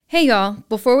Hey y'all,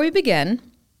 before we begin,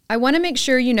 I want to make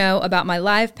sure you know about my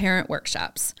live parent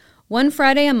workshops. One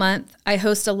Friday a month, I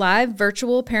host a live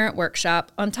virtual parent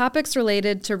workshop on topics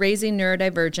related to raising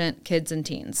neurodivergent kids and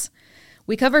teens.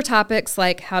 We cover topics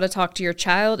like how to talk to your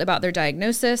child about their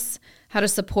diagnosis, how to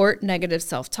support negative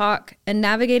self-talk, and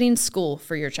navigating school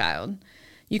for your child.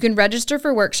 You can register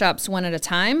for workshops one at a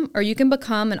time, or you can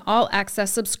become an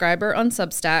all-access subscriber on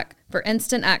Substack for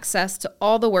instant access to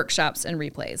all the workshops and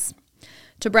replays.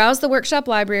 To browse the workshop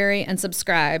library and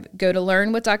subscribe, go to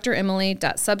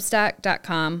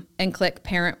learnwithdremily.substack.com and click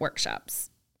Parent Workshops.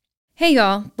 Hey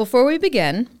y'all, before we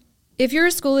begin, if you're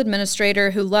a school administrator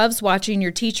who loves watching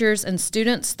your teachers and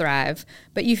students thrive,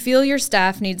 but you feel your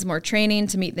staff needs more training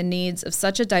to meet the needs of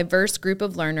such a diverse group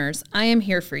of learners, I am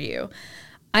here for you.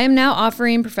 I am now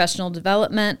offering professional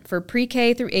development for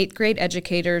pre-K through 8th grade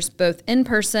educators, both in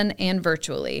person and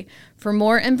virtually. For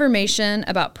more information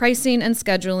about pricing and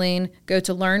scheduling, go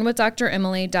to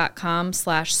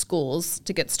learnwithdremily.com/schools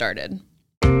to get started.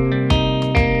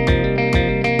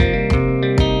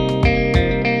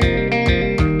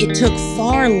 It took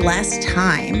far less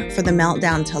time for the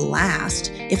meltdown to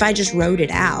last if I just wrote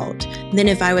it out than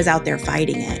if I was out there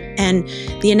fighting it. And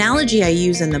the analogy I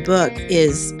use in the book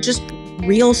is just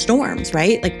real storms,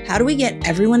 right? Like, how do we get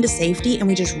everyone to safety and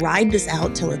we just ride this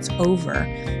out till it's over?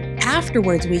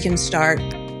 Afterwards, we can start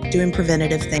doing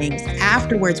preventative things.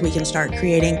 Afterwards, we can start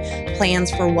creating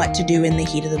plans for what to do in the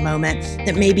heat of the moment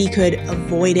that maybe could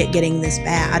avoid it getting this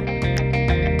bad.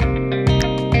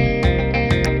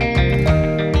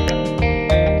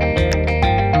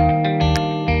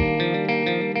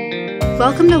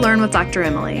 Welcome to Learn with Dr.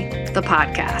 Emily, the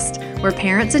podcast, where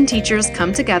parents and teachers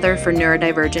come together for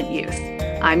neurodivergent youth.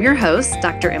 I'm your host,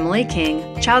 Dr. Emily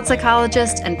King, child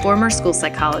psychologist and former school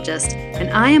psychologist, and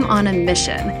I am on a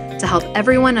mission to help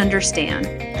everyone understand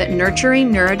that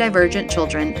nurturing neurodivergent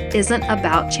children isn't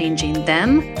about changing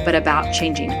them, but about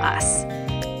changing us.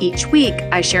 Each week,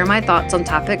 I share my thoughts on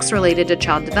topics related to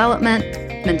child development,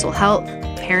 mental health,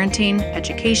 parenting,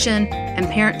 education, and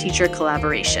parent-teacher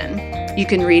collaboration. You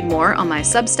can read more on my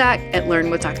Substack at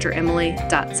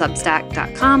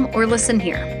learnwithdremily.substack.com or listen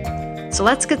here. So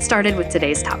let's get started with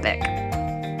today's topic.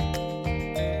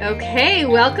 Okay,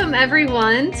 welcome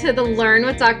everyone to the Learn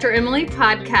with Dr. Emily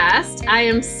podcast. I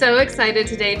am so excited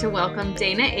today to welcome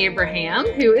Dayna Abraham,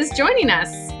 who is joining us.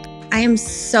 I am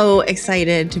so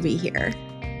excited to be here.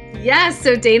 Yes,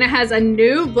 so Dayna has a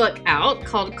new book out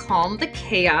called Calm the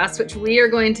Chaos, which we are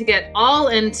going to get all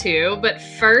into. But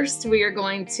first, we are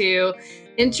going to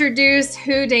introduce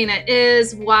who Dayna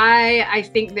is, why I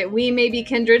think that we may be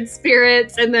kindred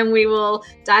spirits, and then we will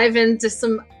dive into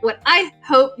what I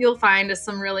hope you'll find is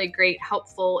some really great,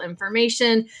 helpful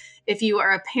information if you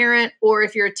are a parent or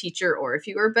if you're a teacher or if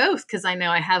you are both, because I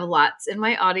know I have lots in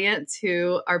my audience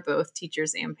who are both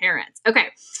teachers and parents. Okay.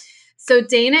 So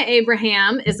Dayna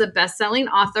Abraham is a best-selling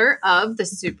author of The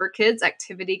Super Kids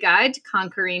Activity Guide to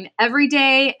Conquering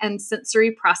Everyday and Sensory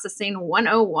Processing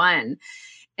 101.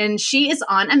 And she is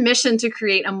on a mission to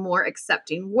create a more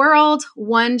accepting world,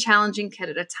 one challenging kid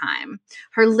at a time.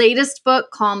 Her latest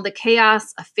book, Calm the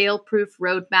Chaos, a fail-proof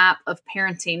roadmap of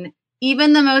parenting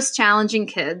even the most challenging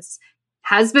kids,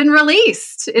 has been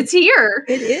released. It's here.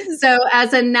 It is. So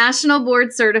as a national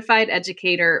board certified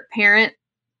educator, parent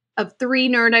of 3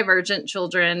 neurodivergent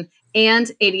children, and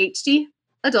ADHD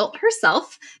adult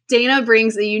herself, Dayna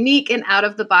brings a unique and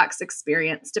out-of-the-box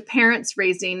experience to parents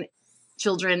raising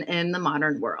children in the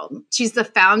modern world. She's the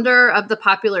founder of the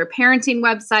popular parenting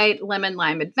website Lemon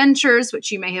Lime Adventures,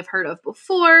 which you may have heard of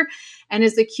before, and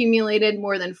has accumulated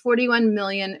more than 41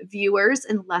 million viewers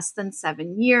in less than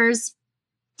 7 years.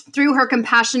 Through her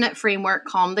compassionate framework,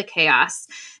 Calm the Chaos,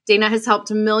 Dayna has helped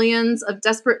millions of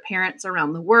desperate parents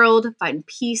around the world find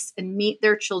peace and meet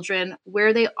their children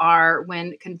where they are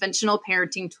when conventional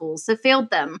parenting tools have failed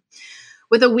them.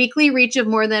 With a weekly reach of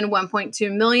more than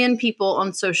 1.2 million people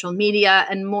on social media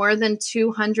and more than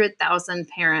 200,000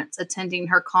 parents attending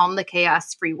her Calm the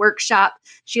Chaos free workshop,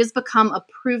 she has become a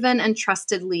proven and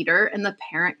trusted leader in the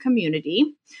parent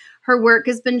community. Her work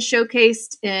has been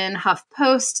showcased in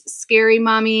HuffPost, Scary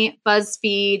Mommy,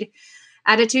 BuzzFeed,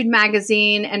 Attitude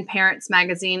Magazine, and Parents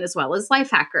Magazine, as well as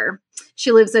Lifehacker.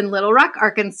 She lives in Little Rock,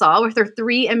 Arkansas, with her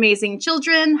 3 amazing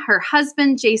children, her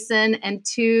husband, Jason, and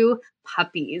 2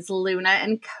 puppies, Luna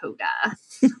and Coda.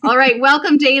 All right,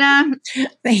 welcome, Dayna.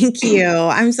 Thank you.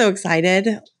 I'm so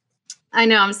excited. I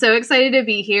know, I'm so excited to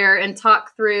be here and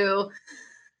talk through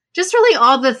just really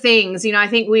all the things. I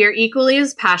think we are equally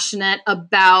as passionate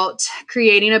about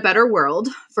creating a better world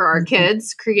for our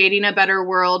kids, creating a better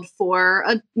world for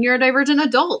neurodivergent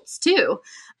adults too.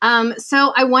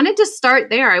 So I wanted to start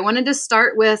there. I wanted to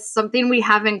start with something we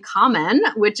have in common,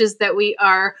 which is that we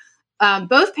are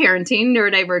both parenting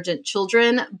neurodivergent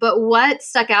children. But what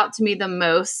stuck out to me the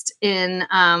most in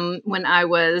when I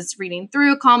was reading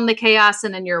through Calm the Chaos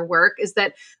and in your work is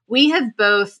that we have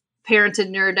both parented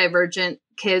neurodivergent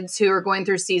kids who are going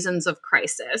through seasons of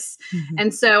crisis. Mhm.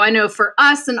 And so I know for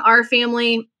us and our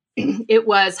family, it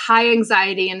was high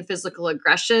anxiety and physical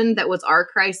aggression that was our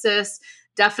crisis.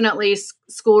 Definitely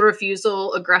school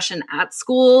refusal, aggression at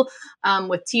school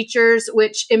with teachers,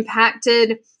 which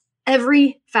impacted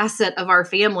every facet of our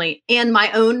family and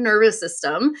my own nervous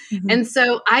system. Mhm. And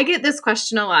so I get this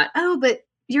question a lot. Oh, but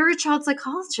you're a child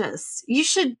psychologist. You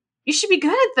should be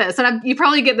good at this. And you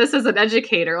probably get this as an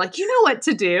educator, like you know what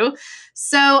to do.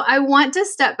 So I want to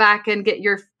step back and get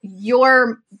your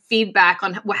feedback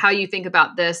on how you think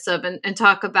about this and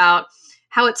talk about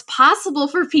how it's possible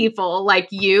for people like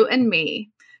you and me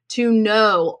to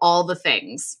know all the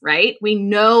things, right? We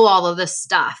know all of this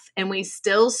stuff and we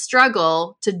still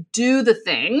struggle to do the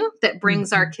thing that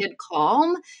brings our kid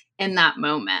calm in that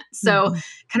moment. So,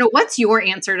 kind of what's your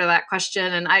answer to that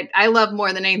question? And I love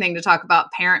more than anything to talk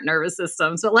about parent nervous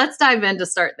systems, but let's dive in to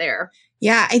start there.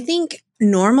 Yeah, I think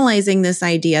normalizing this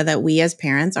idea that we as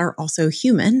parents are also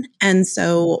human. And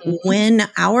so when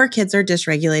our kids are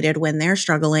dysregulated, when they're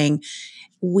struggling,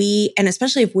 and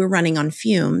especially if we're running on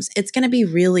fumes, it's going to be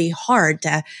really hard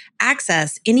to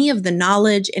access any of the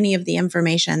knowledge, any of the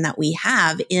information that we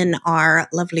have in our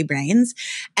lovely brains.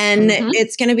 And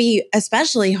it's going to be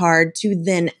especially hard to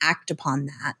then act upon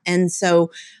that. And so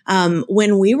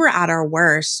when we were at our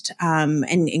worst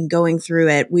and going through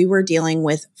it, we were dealing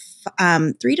with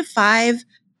 3 to 5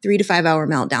 hour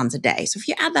meltdowns a day. So if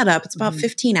you add that up, it's about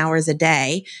 15 hours a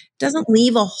day. Doesn't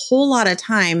leave a whole lot of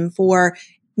time for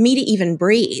me to even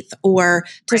breathe or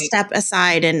to step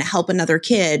aside and help another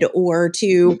kid or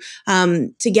to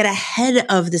get ahead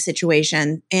of the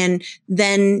situation. And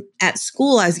then at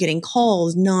school, I was getting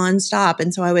calls nonstop.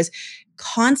 And so I was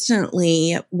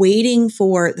constantly waiting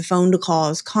for the phone to call. I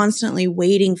was constantly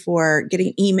waiting for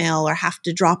getting email or have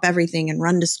to drop everything and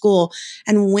run to school.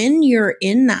 And when you're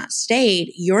in that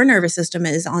state, your nervous system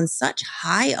is on such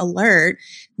high alert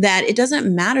that it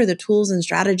doesn't matter the tools and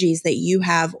strategies that you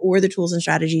have or the tools and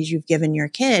strategies you've given your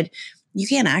kid. You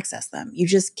can't access them. You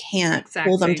just can't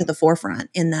pull them to the forefront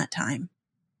in that time.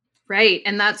 Right.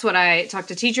 And that's what I talk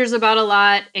to teachers about a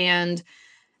lot and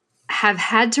have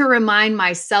had to remind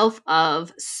myself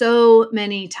of so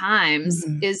many times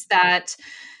is that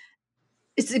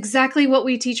it's exactly what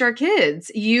we teach our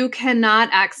kids. You cannot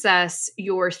access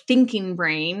your thinking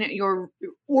brain, your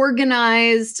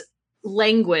organized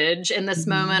language in this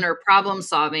moment or problem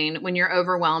solving when you're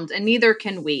overwhelmed, and neither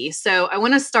can we. So I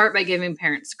want to start by giving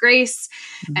parents grace.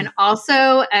 And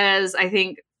also, as I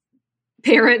think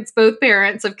both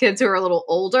parents of kids who are a little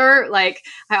older, like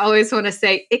I always want to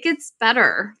say it gets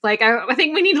better. Like I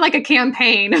think we need like a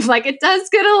campaign of like, it does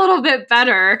get a little bit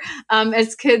better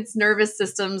as kids' nervous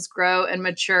systems grow and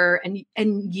mature. And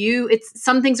it's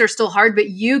some things are still hard,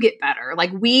 but you get better. Like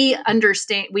we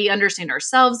understand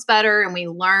ourselves better and we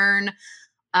learn.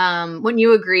 Wouldn't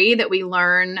you agree that we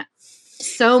learn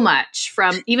so much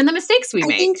from even the mistakes we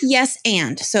make? I think yes.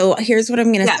 And so here's what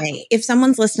I'm going to say. If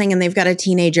someone's listening and they've got a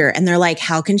teenager and they're like,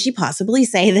 how can she possibly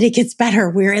say that it gets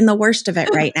better? We're in the worst of it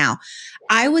right now.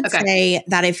 I would say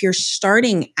that if you're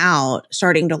starting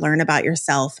to learn about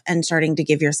yourself and starting to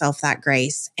give yourself that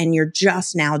grace, and you're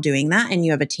just now doing that and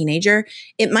you have a teenager,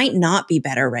 it might not be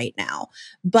better right now.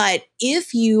 But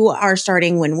if you are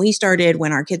starting when we started,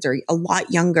 when our kids are a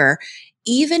lot younger,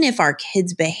 even if our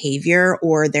kids' behavior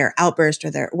or their outburst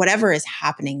or their whatever is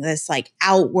happening, this like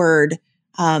outward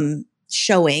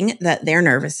showing that their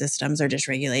nervous systems are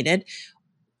dysregulated,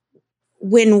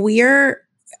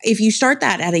 if you start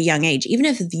that at a young age, even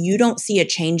if you don't see a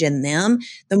change in them,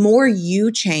 the more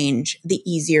you change, the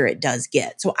easier it does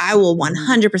get. So I will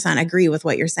 100% agree with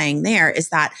what you're saying there, is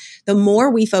that the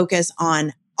more we focus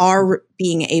on our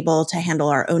being able to handle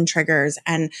our own triggers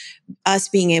and us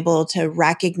being able to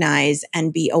recognize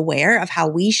and be aware of how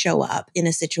we show up in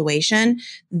a situation,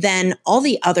 then all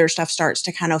the other stuff starts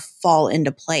to kind of fall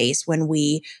into place when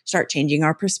we start changing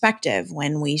our perspective,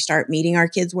 when we start meeting our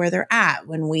kids where they're at,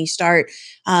 when we start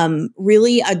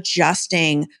really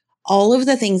adjusting all of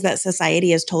the things that society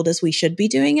has told us we should be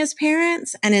doing as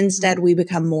parents. And instead we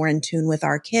become more in tune with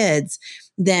our kids.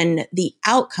 Then the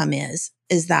outcome is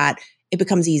that it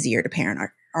becomes easier to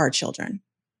parent our children.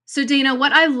 So, Dayna,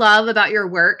 what I love about your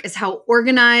work is how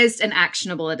organized and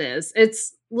actionable it is.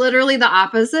 It's literally the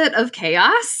opposite of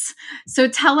chaos. So,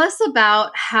 tell us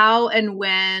about how and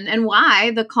when and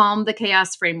why the Calm the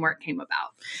Chaos framework came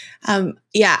about.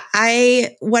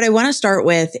 What I want to start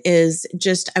with is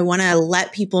just, I want to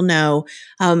let people know.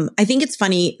 I think it's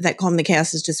funny that Calm the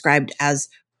Chaos is described as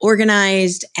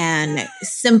organized and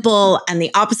simple and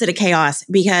the opposite of chaos,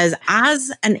 because as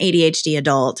an ADHD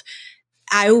adult,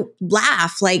 I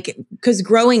laugh because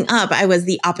growing up, I was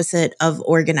the opposite of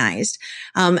organized.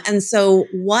 And so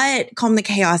what Calm the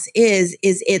Chaos is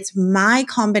it's my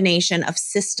combination of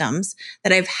systems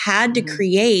that I've had to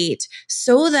create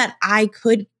so that I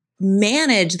could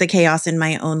manage the chaos in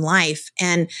my own life.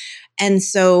 And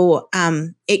so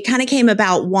it kind of came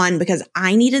about, one, because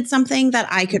I needed something that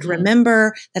I could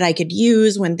remember, that I could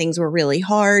use when things were really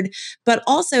hard. But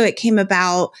also it came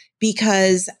about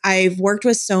because I've worked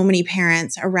with so many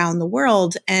parents around the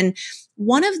world. And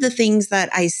one of the things that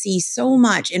I see so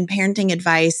much in parenting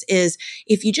advice is,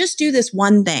 if you just do this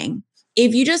one thing,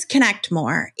 if you just connect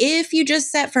more, if you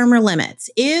just set firmer limits,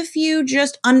 if you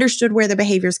just understood where the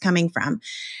behavior is coming from.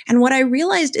 And what I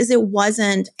realized is it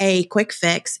wasn't a quick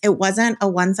fix. It wasn't a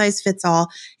one size fits all.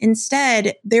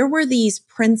 Instead, there were these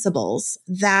principles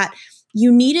that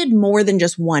you needed more than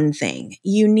just one thing.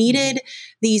 You needed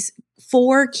these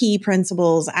 4 key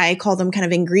principles. I call them kind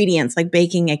of ingredients, like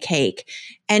baking a cake.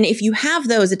 And if you have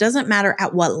those, it doesn't matter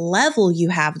at what level you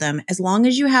have them. As long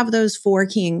as you have those 4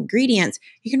 key ingredients,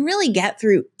 you can really get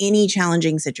through any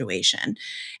challenging situation.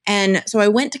 And so I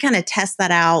went to kind of test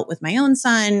that out with my own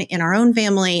son in our own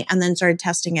family, and then started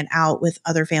testing it out with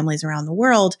other families around the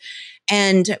world.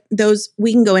 And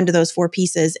we can go into those 4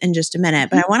 pieces in just a minute,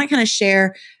 but I want to kind of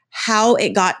share how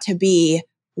it got to be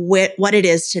what it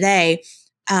is today.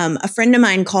 A friend of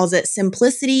mine calls it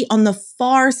simplicity on the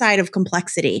far side of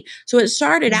complexity. So it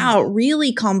started out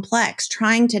really complex,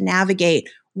 trying to navigate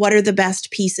what are the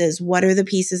best pieces, what are the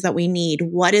pieces that we need,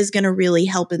 what is going to really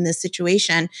help in this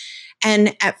situation.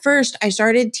 And at first, I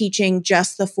started teaching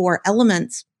just the 4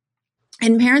 elements.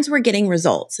 And parents were getting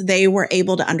results. They were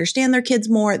able to understand their kids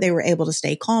more. They were able to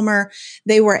stay calmer.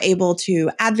 They were able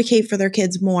to advocate for their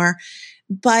kids more.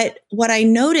 But what I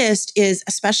noticed is,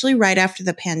 especially right after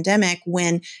the pandemic,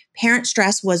 when parent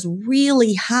stress was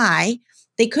really high,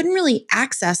 they couldn't really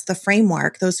access the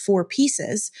framework, those 4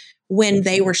 pieces, when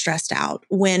they were stressed out,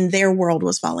 when their world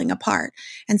was falling apart.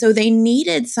 And so they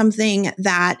needed something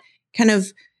that kind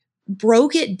of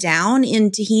broke it down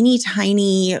into teeny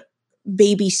tiny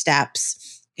baby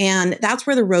steps. And that's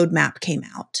where the roadmap came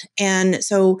out. And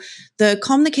so the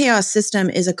Calm the Chaos system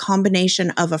is a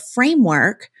combination of a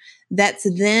framework that's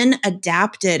then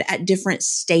adapted at different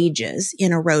stages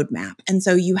in a roadmap. And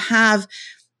so you have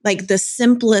like the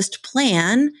simplest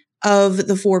plan of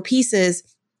the 4 pieces,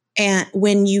 and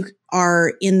when you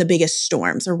are in the biggest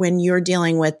storms, or when you're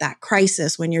dealing with that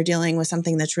crisis, when you're dealing with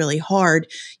something that's really hard,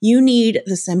 you need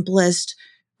the simplest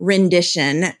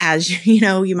rendition, as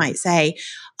you might say,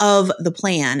 of the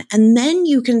plan. And then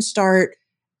you can start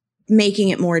making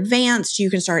it more advanced. You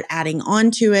can start adding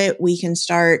on to it. We can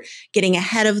start getting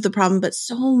ahead of the problem. But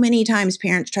so many times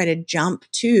parents try to jump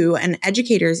to, and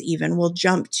educators even will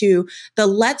jump to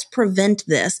let's prevent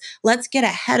this. Let's get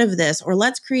ahead of this, or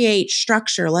let's create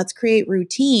structure. Let's create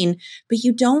routine. But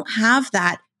you don't have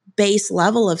that base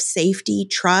level of safety,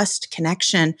 trust,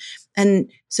 connection. And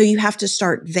so you have to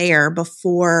start there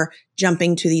before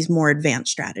jumping to these more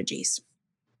advanced strategies.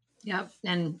 Yep.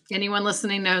 And anyone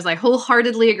listening knows I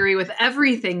wholeheartedly agree with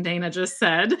everything Dayna just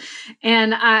said.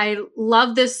 And I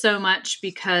love this so much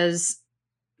because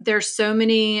there's so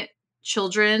many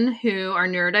children who are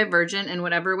neurodivergent in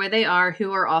whatever way they are,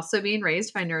 who are also being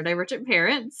raised by neurodivergent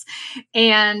parents.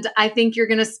 And I think you're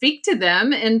going to speak to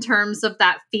them in terms of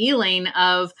that feeling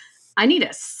of, I need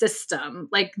a system.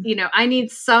 I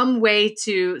need some way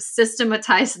to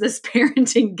systematize this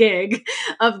parenting gig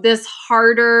of this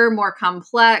harder, more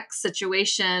complex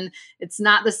situation. It's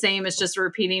not the same as just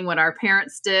repeating what our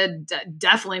parents did.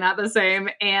 Definitely not the same.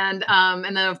 And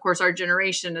then, of course, our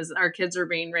generation, as our kids are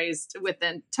being raised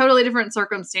within totally different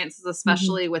circumstances,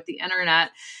 especially with the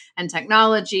internet and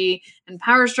technology and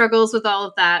power struggles with all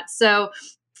of that. So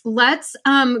let's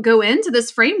go into this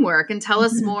framework and tell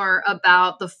us more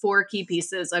about the 4 key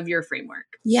pieces of your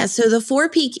framework. Yeah. So the 4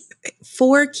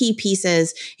 key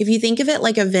pieces, if you think of it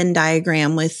like a Venn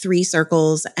diagram with 3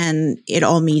 circles and it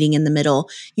all meeting in the middle,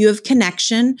 you have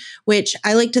connection, which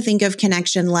I like to think of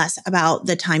connection less about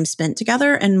the time spent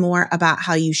together and more about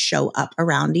how you show up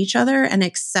around each other and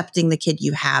accepting the kid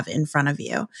you have in front of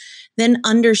you. Then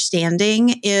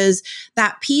understanding is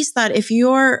that piece that if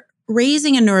you're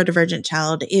raising a neurodivergent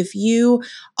child, if you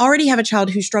already have a child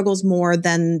who struggles more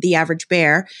than the average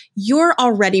bear, you're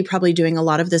already probably doing a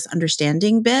lot of this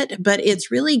understanding bit, but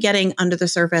it's really getting under the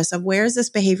surface of where is this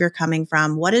behavior coming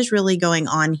from? What is really going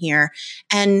on here?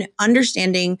 And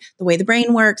understanding the way the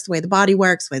brain works, the way the body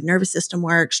works, the way the nervous system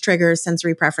works, triggers,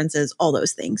 sensory preferences, all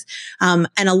those things. And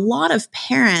a lot of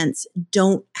parents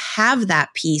don't have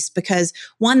that piece because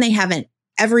one, they haven't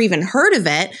ever even heard of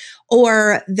it,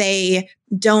 or they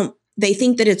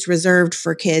think that it's reserved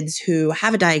for kids who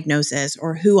have a diagnosis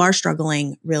or who are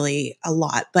struggling really a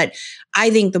lot. But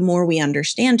I think the more we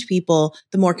understand people,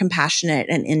 the more compassionate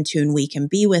and in tune we can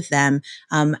be with them,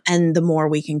 and the more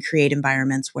we can create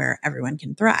environments where everyone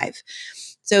can thrive.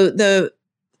 So the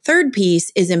third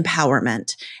piece is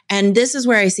empowerment. And this is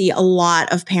where I see a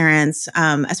lot of parents,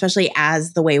 especially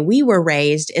as the way we were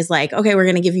raised, is like, okay, we're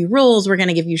going to give you rules. We're going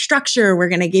to give you structure. We're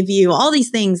going to give you all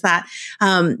these things that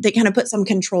kind of put some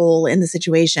control in the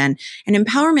situation. And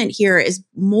empowerment here is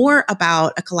more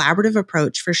about a collaborative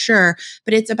approach for sure,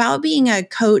 but it's about being a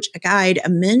coach, a guide, a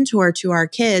mentor to our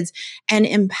kids and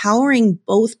empowering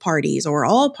both parties or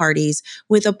all parties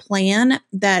with a plan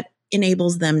that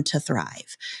enables them to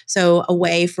thrive. So a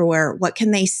way for what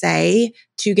can they say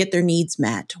to get their needs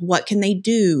met? What can they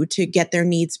do to get their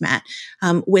needs met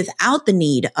without the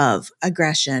need of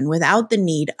aggression, without the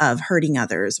need of hurting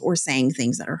others or saying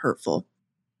things that are hurtful?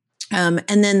 And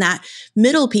then that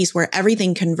middle piece where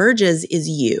everything converges is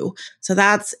you. So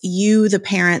that's you, the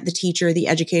parent, the teacher, the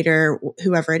educator,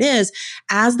 whoever it is,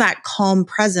 as that calm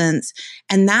presence.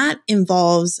 And that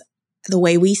involves the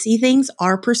way we see things,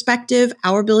 our perspective,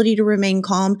 our ability to remain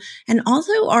calm, and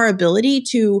also our ability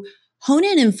to hone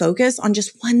in and focus on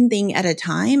just one thing at a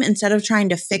time instead of trying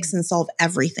to fix and solve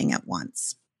everything at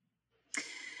once.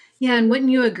 Yeah, and wouldn't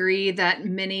you agree that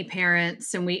many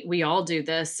parents, and we all do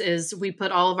this, is we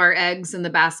put all of our eggs in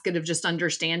the basket of just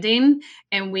understanding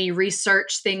and we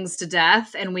research things to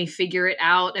death and we figure it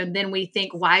out. And then we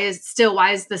think, why is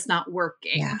this not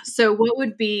working? Yeah. So what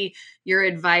would be your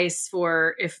advice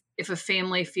for if a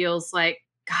family feels like,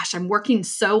 gosh, I'm working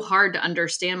so hard to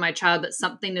understand my child, but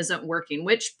something isn't working?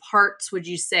 Which parts would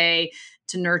you say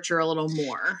to nurture a little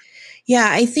more? Yeah,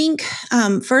 I think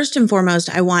first and foremost,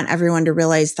 I want everyone to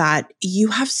realize that you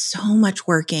have so much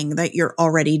working that you're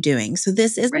already doing. So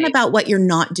this isn't about what you're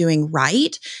not doing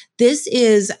right. This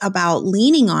is about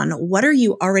leaning on what are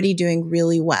you already doing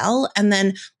really well? And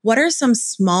then what are some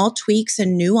small tweaks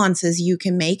and nuances you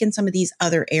can make in some of these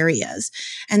other areas?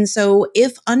 And so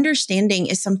if understanding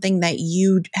is something that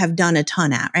you have done a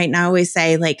ton at, right? And I always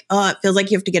say like, oh, it feels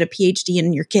like you have to get a PhD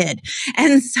in your kid.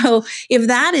 And so if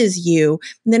that is you,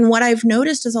 then what I've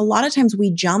noticed is a lot of times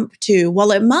we jump to,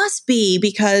 well, it must be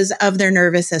because of their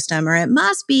nervous system, or it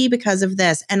must be because of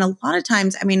this. And a lot of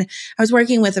times, I mean, I was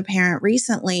working with a parent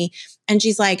recently and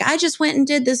she's like, I just went and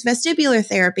did this vestibular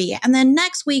therapy. And then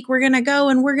next week we're going to go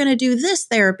and we're going to do this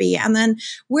therapy. And then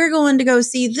we're going to go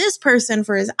see this person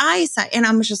for his eyesight. And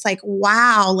I'm just like,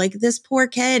 wow, like this poor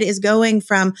kid is going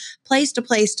from place to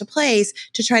place to place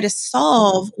to try to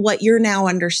solve what you're now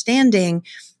understanding.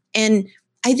 And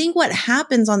I think what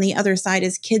happens on the other side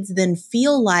is kids then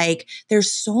feel like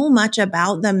there's so much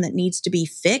about them that needs to be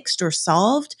fixed or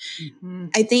solved. Mm-hmm.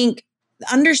 I think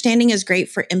understanding is great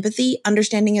for empathy.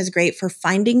 Understanding is great for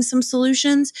finding some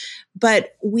solutions.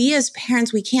 But we as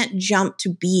parents, we can't jump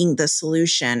to being the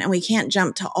solution and we can't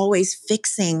jump to always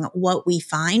fixing what we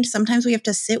find. Sometimes we have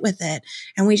to sit with it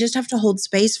and we just have to hold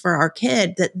space for our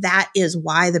kid that is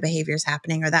why the behavior is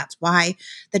happening or that's why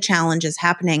the challenge is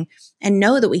happening, and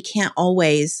know that we can't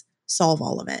always solve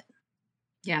all of it.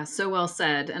 Yeah, so well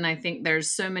said. And I think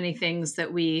there's so many things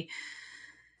that we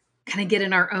kind of get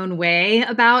in our own way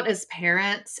about as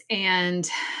parents. And,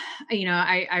 you know,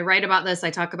 I write about this,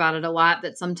 I talk about it a lot,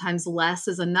 that sometimes less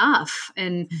is enough,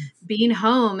 and being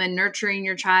home and nurturing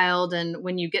your child. And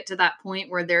when you get to that point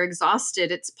where they're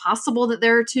exhausted, it's possible that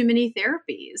there are too many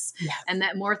therapies. Yes. And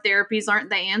that more therapies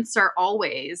aren't the answer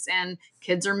always. And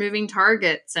kids are moving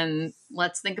targets. And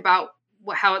let's think about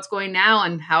how it's going now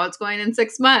and how it's going in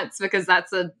 6 months, because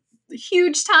that's a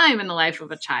huge time in the life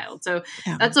of a child. So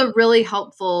that's a really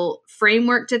helpful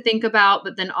framework to think about.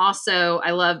 But then also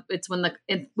I love it's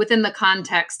within the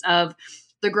context of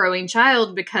the growing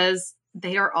child, because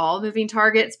they are all moving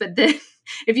targets. But then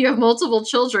if you have multiple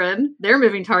children, they're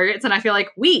moving targets. And I feel like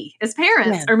we as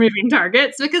parents are moving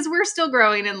targets because we're still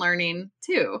growing and learning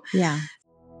too. Yeah.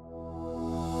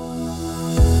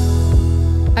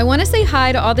 I want to say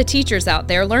hi to all the teachers out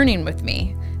there learning with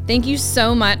me. Thank you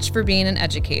so much for being an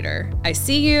educator. I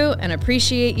see you and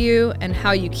appreciate you and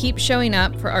how you keep showing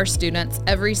up for our students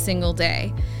every single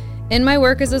day. In my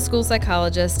work as a school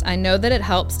psychologist, I know that it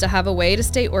helps to have a way to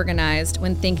stay organized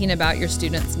when thinking about your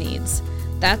students' needs.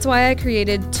 That's why I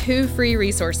created 2 free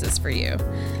resources for you.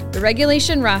 The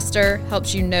Regulation Roster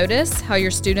helps you notice how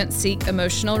your students seek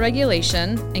emotional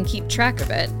regulation and keep track of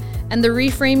it. And the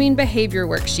Reframing Behavior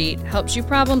Worksheet helps you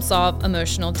problem solve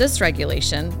emotional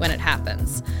dysregulation when it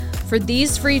happens. For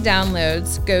these free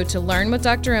downloads, go to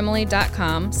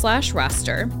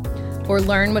learnwithdremily.com/roster or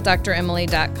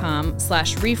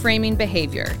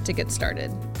learnwithdremily.com/reframingbehavior to get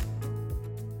started.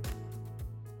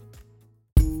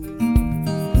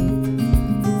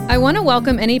 I want to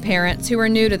welcome any parents who are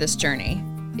new to this journey.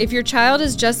 If your child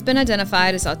has just been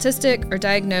identified as autistic or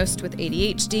diagnosed with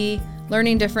ADHD,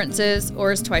 learning differences,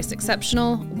 or is twice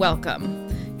exceptional, welcome.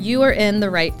 You are in the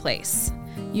right place.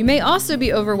 You may also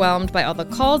be overwhelmed by all the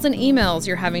calls and emails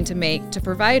you're having to make to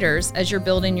providers as you're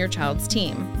building your child's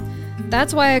team.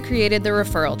 That's why I created the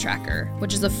Referral Tracker,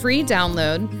 which is a free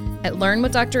download at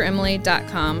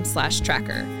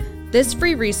learnwithdremily.com/tracker. This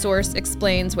free resource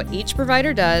explains what each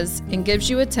provider does and gives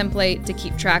you a template to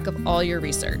keep track of all your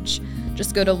research.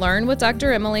 Just go to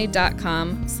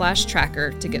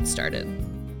learnwithdremily.com/tracker to get started.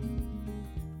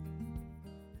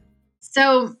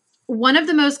 So one of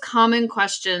the most common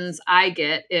questions I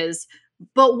get is,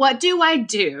 but what do I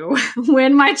do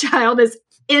when my child is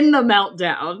in the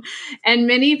meltdown? And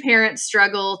many parents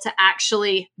struggle to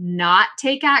actually not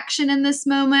take action in this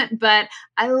moment. But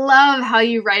I love how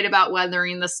you write about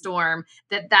weathering the storm,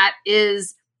 that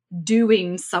is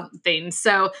doing something.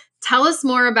 So tell us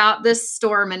more about this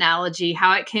storm analogy,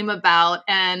 how it came about,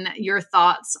 and your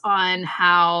thoughts on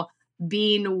how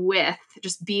be with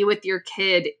your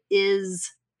kid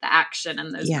is the action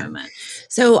in those moments.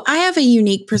 So I have a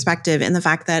unique perspective in the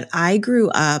fact that I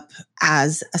grew up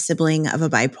as a sibling of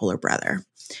a bipolar brother.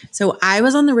 So I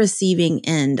was on the receiving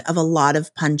end of a lot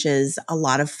of punches, a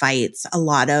lot of fights, a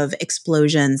lot of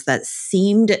explosions that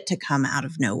seemed to come out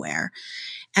of nowhere.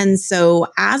 And so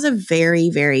as a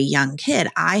very, very young kid,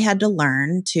 I had to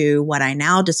learn to what I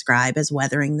now describe as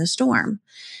weathering the storm.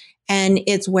 And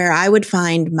it's where I would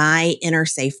find my inner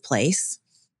safe place,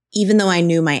 even though I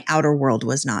knew my outer world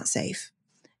was not safe.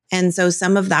 And so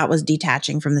some of that was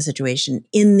detaching from the situation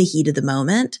in the heat of the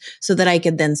moment so that I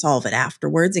could then solve it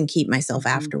afterwards and keep myself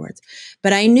afterwards.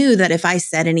 But I knew that if I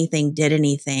said anything, did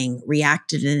anything,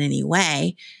 reacted in any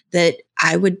way, that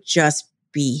I would just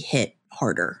be hit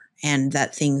harder and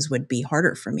that things would be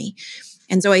harder for me.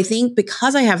 And so I think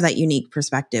because I have that unique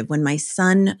perspective, when my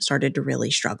son started to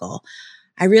really struggle,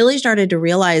 I really started to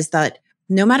realize that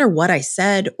no matter what I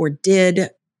said or did,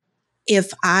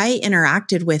 if I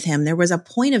interacted with him, there was a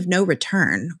point of no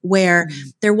return where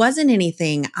there wasn't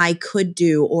anything I could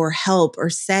do or help or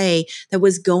say that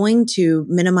was going to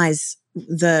minimize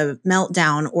the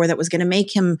meltdown or that was going to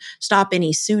make him stop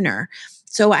any sooner.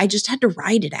 So I just had to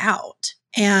ride it out.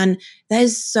 And that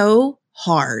is so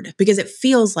hard because it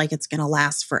feels like it's going to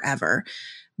last forever.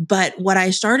 But what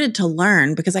I started to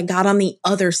learn, because I got on the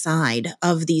other side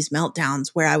of these meltdowns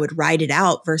where I would ride it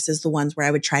out versus the ones where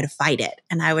I would try to fight it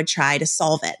and I would try to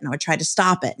solve it and I would try to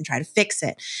stop it and try to fix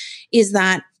it, is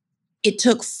that it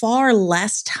took far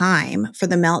less time for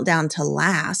the meltdown to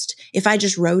last if I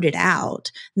just wrote it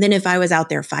out than if I was out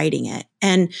there fighting it.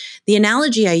 And the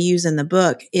analogy I use in the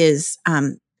book is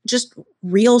just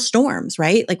real storms,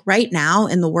 right? Like right now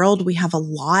in the world, we have a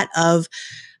lot of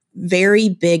very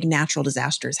big natural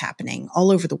disasters happening all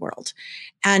over the world.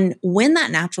 And when that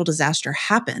natural disaster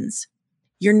happens,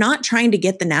 you're not trying to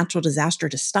get the natural disaster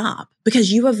to stop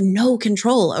because you have no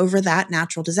control over that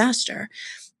natural disaster.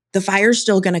 The fire's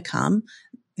still going to come.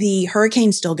 The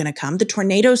hurricane's still going to come. The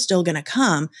tornado's still going to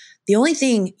come. The only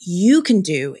thing you can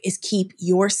do is keep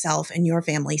yourself and your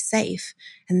family safe.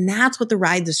 And that's what the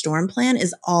Ride the Storm plan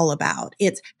is all about.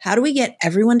 It's how do we get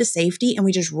everyone to safety and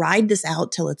we just ride this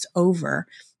out till it's over.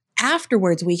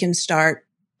 Afterwards, we can start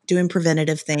doing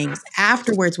preventative things.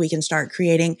 Afterwards, we can start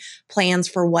creating plans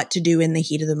for what to do in the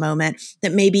heat of the moment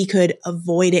that maybe could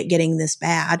avoid it getting this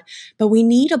bad. But we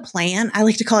need a plan. I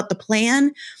like to call it the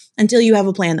plan until you have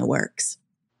a plan that works.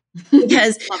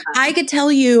 Because I could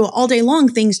tell you all day long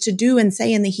things to do and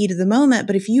say in the heat of the moment,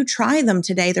 but if you try them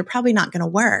today, they're probably not going to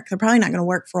work. They're probably not going to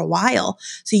work for a while.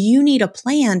 So you need a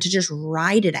plan to just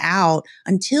ride it out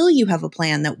until you have a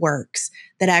plan that works,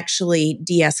 that actually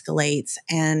de-escalates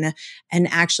and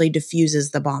actually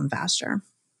diffuses the bomb faster.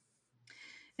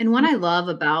 And what I love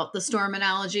about the storm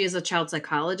analogy as a child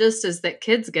psychologist is that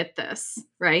kids get this,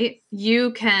 right?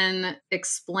 You can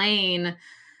explain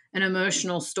an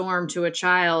emotional storm to a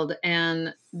child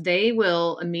and they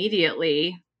will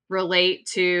immediately relate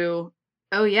to,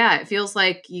 oh yeah, it feels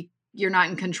like you're not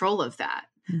in control of that.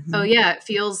 Oh, Mhm. yeah, it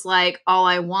feels like all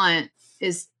I want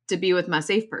is to be with my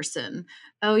safe person.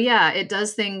 Oh, yeah, it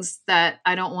does things that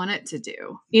I don't want it to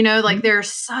do. Like there are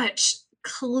such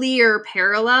clear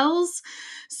parallels.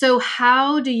 So,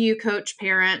 how do you coach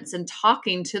parents in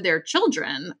talking to their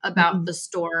children about Mhm. the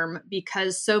storm?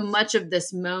 Because so much of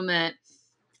this moment,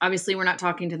 obviously, we're not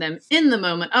talking to them in the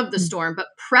moment of the storm, but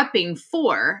prepping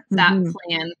for that Mhm.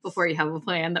 plan before you have a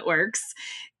plan that works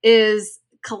is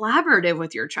collaborative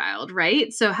with your child,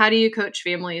 right? So, how do you coach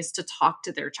families to talk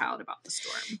to their child about the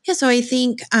storm? Yeah, so I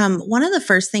think one of the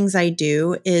first things I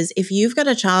do is if you've got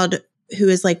a child who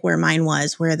is like where mine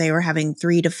was, where they were having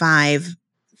 3 to 5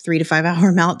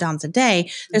 hour meltdowns a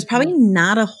day, there's probably Mhm.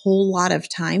 not a whole lot of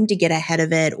time to get ahead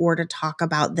of it or to talk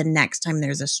about the next time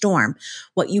there's a storm.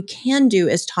 What you can do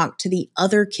is talk to the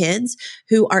other kids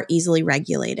who are easily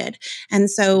regulated. And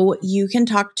so you can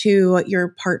talk to your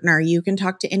partner, you can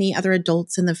talk to any other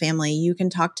adults in the family, you can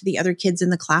talk to the other kids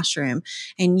in the classroom,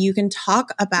 and you can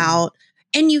talk about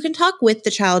and you can talk with the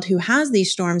child who has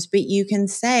these storms, but you can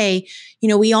say,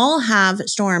 we all have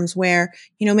storms where,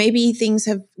 maybe things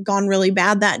have gone really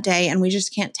bad that day and we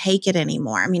just can't take it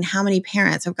anymore. I mean, how many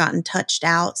parents have gotten touched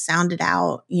out, sounded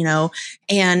out,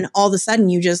 and all of a sudden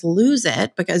you just lose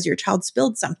it because your child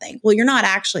spilled something. Well, you're not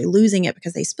actually losing it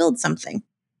because they spilled something.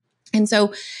 And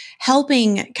so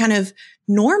helping kind of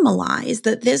normalize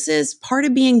that this is part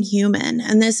of being human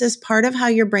and this is part of how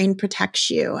your brain protects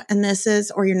you and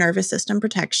or your nervous system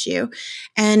protects you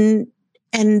and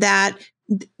that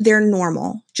they're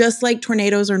normal, just like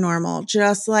tornadoes are normal,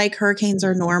 just like hurricanes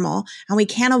are normal, and we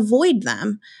can't avoid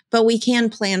them, but we can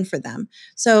plan for them.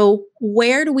 So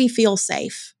where do we feel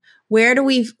safe?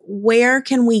 Where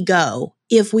can we go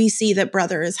if we see that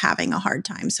brother is having a hard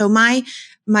time? So my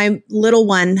little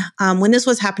one, when this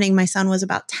was happening, my son was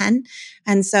about 10.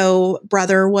 And so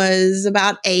brother was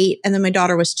about 8. And then my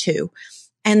daughter was 2.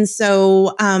 And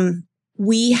so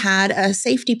we had a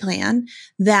safety plan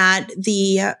that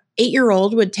the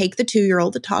 8-year-old would take the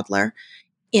 2-year-old, the toddler.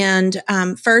 And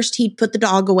first, he'd put the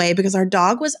dog away because our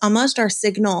dog was almost our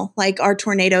signal, like our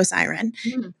tornado siren.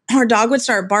 Mm. Our dog would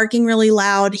start barking really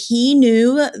loud. He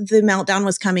knew the meltdown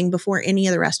was coming before any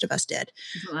of the rest of us did.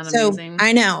 Isn't that So amazing?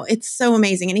 I know it's so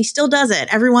amazing. And he still does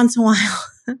it every once in a while.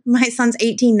 My son's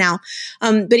 18 now,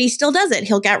 but he still does it.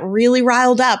 He'll get really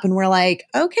riled up and we're like,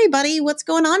 okay, buddy, what's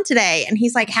going on today? And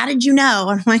he's like, how did you know?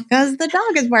 And I'm like, because the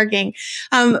dog is barking.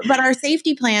 But our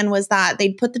safety plan was that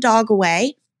they'd put the dog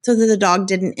away so that the dog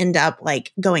didn't end up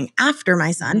like going after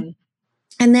my son. Mhm.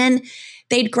 And then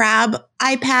they'd grab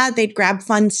iPad, they'd grab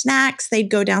fun snacks, they'd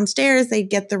go downstairs, they'd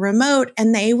get the remote,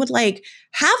 and they would like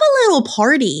have a little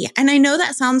party. And I know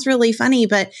that sounds really funny,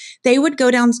 but they would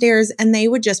go downstairs and they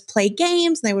would just play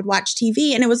games, and they would watch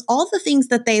TV, and it was all the things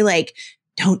that they like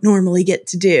don't normally get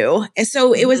to do. And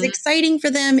so it was Mhm. exciting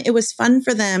for them, it was fun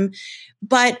for them.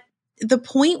 But the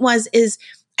point is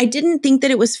I didn't think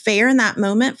that it was fair in that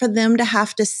moment for them to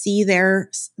have to see their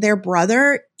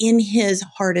brother in his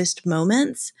hardest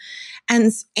moments.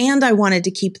 And I wanted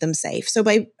to keep them safe. So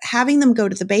by having them go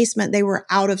to the basement, they were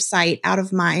out of sight, out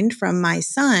of mind from my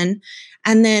son.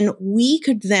 And then we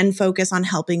could then focus on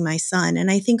helping my son. And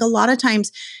I think a lot of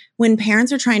times when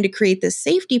parents are trying to create this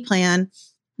safety plan,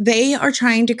 they are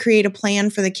trying to create a plan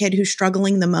for the kid who's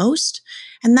struggling the most.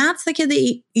 And that's the kid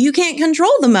that you can't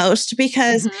control the most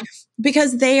Mhm.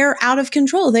 because they are out of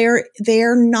control.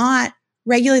 They're not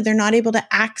regulated. They're not able to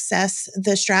access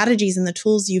the strategies and the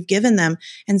tools you've given them.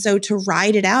 And so to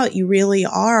ride it out,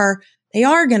 they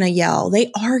are going to yell.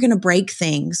 They are going to break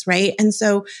things. Right. And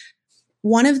so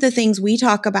one of the things we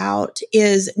talk about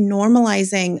is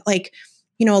normalizing, like,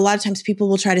 a lot of times people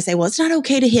will try to say, well, it's not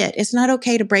okay to hit. It's not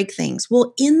okay to break things.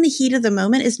 Well, in the heat of the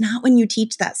moment is not when you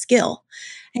teach that skill.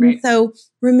 And Right. so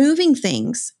removing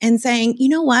things and saying, you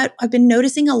know what, I've been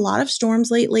noticing a lot of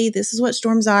storms lately. This is what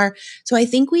storms are. So I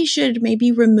think we should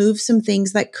maybe remove some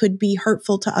things that could be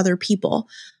hurtful to other people.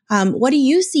 What do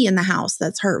you see in the house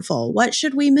that's hurtful? What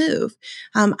should we move?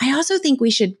 I also think we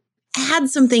should add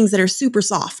some things that are super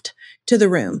soft to the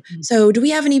room. Mhm. So do we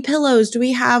have any pillows? Do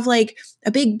we have like a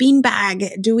big bean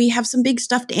bag? Do we have some big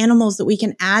stuffed animals that we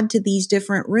can add to these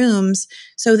different rooms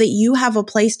so that you have a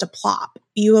place to plop,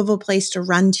 you have a place to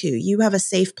run to, you have a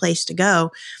safe place to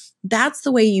go? That's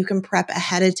the way you can prep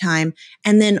ahead of time.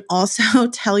 And then also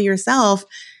tell yourself,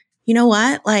 you know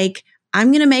what, like,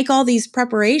 I'm going to make all these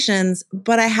preparations,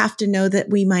 but I have to know that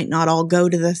we might not all go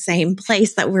to the same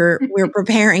place that we're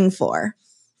preparing for.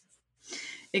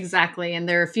 Exactly. And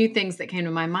there are a few things that came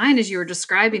to my mind as you were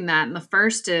describing that. And the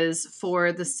first is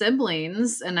for the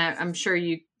siblings, and I'm sure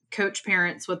you coach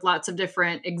parents with lots of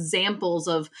different examples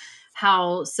of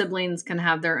how siblings can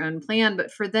have their own plan.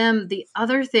 But for them, the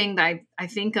other thing that I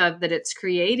think of that it's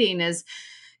creating is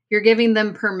you're giving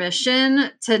them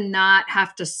permission to not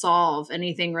have to solve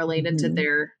anything related to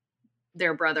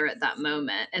their brother at that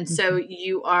moment. And so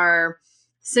you are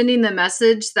sending the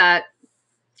message that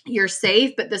you're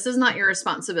safe, but this is not your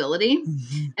responsibility.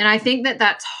 And I think that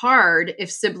that's hard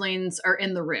if siblings are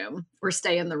in the room or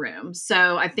stay in the room.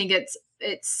 So I think it's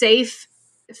safe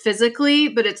physically,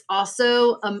 but it's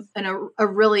also a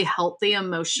really healthy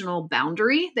emotional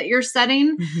boundary that you're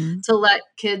setting to let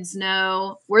kids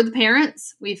know we're the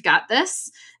parents, we've got this.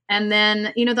 And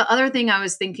then, the other thing I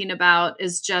was thinking about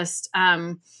is just,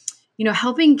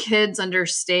 helping kids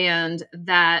understand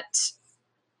that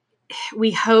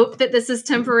we hope that this is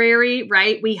temporary,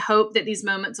 right? We hope that these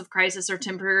moments of crisis are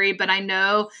temporary, but I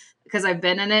know because I've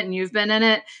been in it and you've been in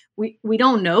it, we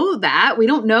don't know that. We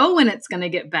don't know when it's going to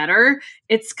get better.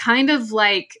 It's kind of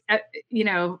like, I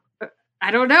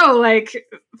don't know, like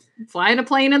flying a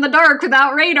plane in the dark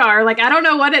without radar. Like, I don't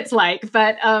know what it's like,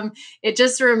 but it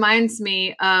just reminds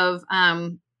me of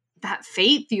that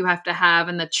faith you have to have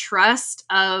and the trust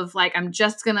of like, I'm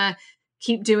just going to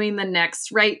keep doing the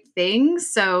next right thing.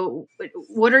 So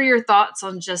what are your thoughts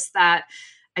on just that?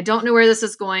 I don't know where this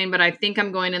is going, but I think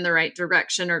I'm going in the right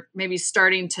direction, or maybe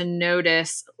starting to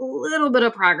notice a little bit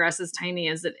of progress, as tiny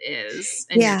as it is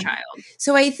in your child.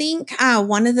 So I think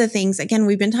one of the things, again,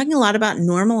 we've been talking a lot about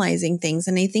normalizing things.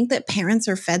 And I think that parents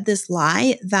are fed this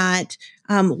lie that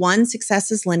one,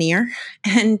 success is linear,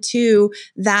 and two,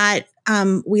 that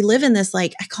we live in this,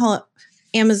 like, I call it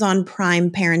Amazon Prime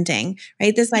parenting,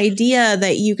 right? This idea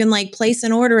that you can like place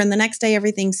an order and the next day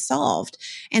everything's solved.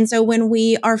 And so when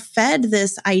we are fed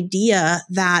this idea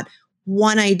that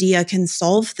one idea can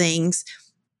solve things,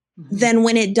 then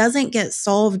when it doesn't get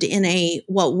solved in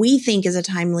what we think is a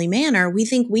timely manner, we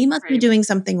think we must be doing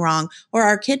something wrong, or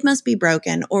our kid must be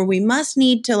broken, or we must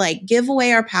need to like give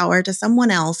away our power to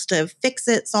someone else to fix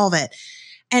it, solve it.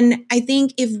 And I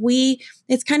think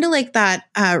it's kind of like that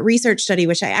research study,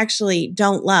 which I actually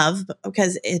don't love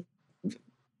because it's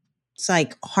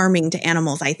like harming to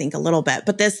animals, I think, a little bit.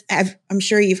 But I'm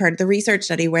sure you've heard the research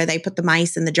study where they put the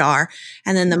mice in the jar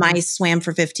and then the mice swam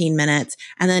for 15 minutes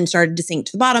and then started to sink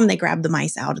to the bottom. They grabbed the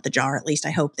mice out of the jar. At least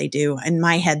I hope they do. In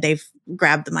my head, they've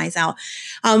grabbed the mice out.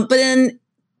 But then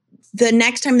the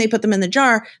next time they put them in the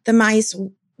jar, the mice,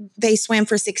 they swam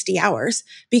for 60 hours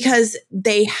because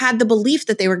they had the belief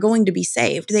that they were going to be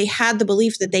saved. They had the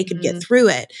belief that they could get through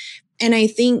it. And I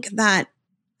think that,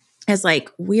 as like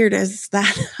weird as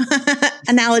that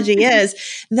analogy is,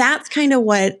 that's kind of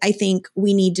what I think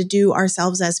we need to do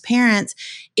ourselves as parents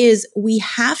is we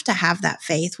have to have that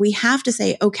faith. We have to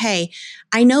say, okay,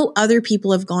 I know other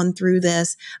people have gone through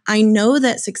this. I know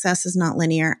that success is not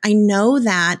linear. I know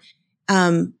that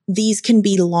these can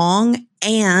be long,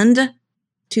 and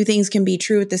two things can be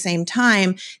true at the same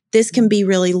time. This can be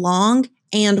really long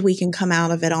and we can come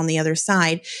out of it on the other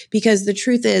side, because the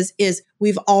truth is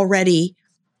we've already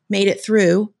made it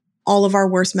through all of our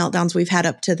worst meltdowns we've had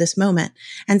up to this moment.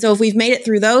 And so if we've made it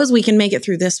through those, we can make it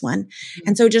through this one.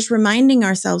 And so just reminding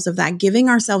ourselves of that, giving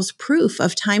ourselves proof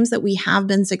of times that we have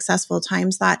been successful,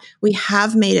 times that we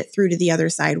have made it through to the other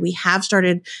side. We have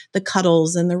started the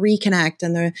cuddles and the reconnect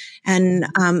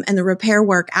and the repair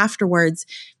work afterwards,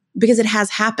 because it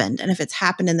has happened. And if it's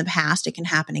happened in the past, it can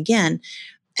happen again.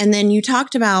 And then you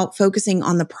talked about focusing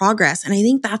on the progress. And I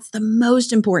think that's the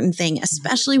most important thing,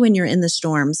 especially when you're in the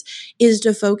storms, is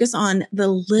to focus on the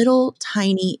little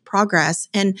tiny progress.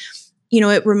 And,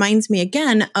 it reminds me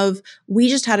again of, we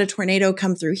just had a tornado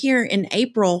come through here in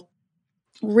April,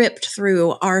 ripped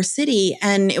through our city.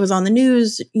 And it was on the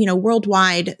news,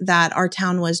 worldwide, that our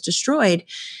town was destroyed.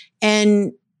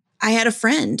 And I had a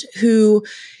friend who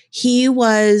he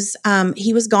was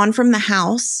gone from the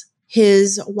house.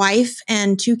 His wife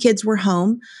and two kids were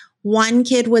home. One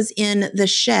kid was in the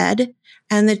shed,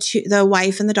 and the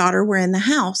wife and the daughter were in the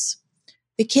house.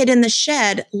 The kid in the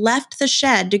shed left the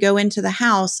shed to go into the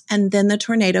house, and then the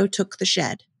tornado took the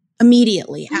shed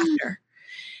immediately after.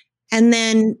 And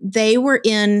then they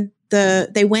went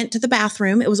to the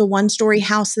bathroom. It was a 1-story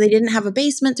house, so they didn't have a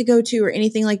basement to go to or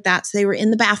anything like that. So they were in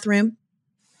the bathroom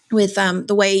with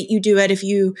the way you do it. If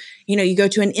you go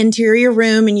to an interior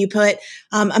room and you put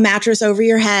a mattress over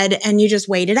your head and you just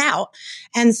wait it out.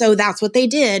 And so that's what they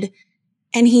did.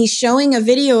 And he's showing a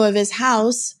video of his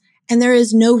house, and there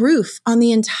is no roof on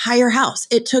the entire house.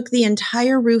 It took the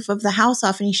entire roof of the house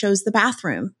off, and he shows the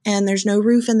bathroom, and there's no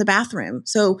roof in the bathroom.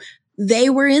 So they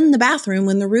were in the bathroom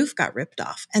when the roof got ripped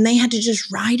off, and they had to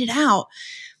just ride it out.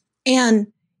 And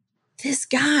this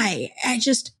guy,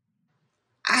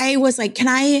 I was like,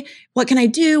 what can I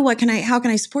do? How can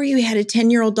I support you? He had a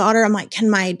 10-year-old daughter. I'm like, can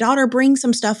my daughter bring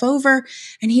some stuff over?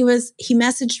 And he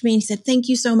messaged me and he said, thank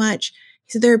you so much.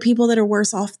 He said, there are people that are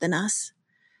worse off than us.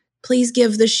 Please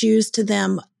give the shoes to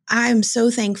them. I'm so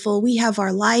thankful. We have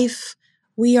our life.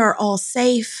 We are all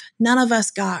safe. None of us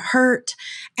got hurt.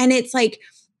 And it's like,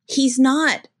 he's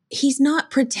not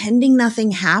pretending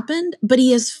nothing happened, but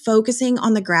he is focusing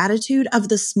on the gratitude of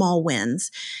the small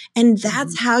wins. And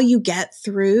that's how you get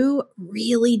through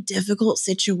really difficult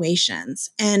situations.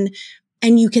 And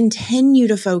you continue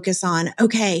to focus on,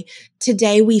 okay,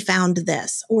 today we found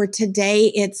this, or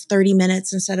today it's 30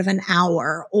 minutes instead of an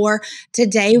hour, or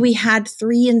today we had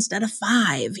 3 instead of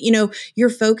 5. You're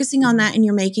focusing on that and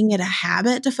you're making it a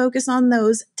habit to focus on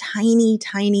those tiny,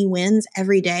 tiny wins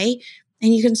every day.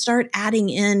 And you can start adding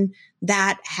in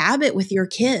that habit with your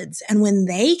kids. And when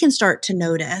they can start to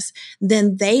notice,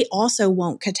 then they also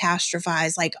won't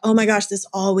catastrophize like, oh my gosh, this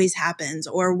always happens,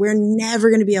 or we're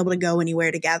never going to be able to go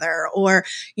anywhere together. Or,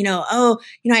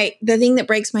 the thing that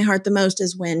breaks my heart the most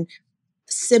is when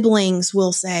siblings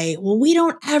will say, well, we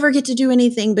don't ever get to do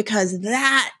anything because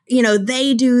that,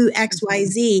 they do X, Y,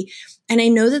 Z. And I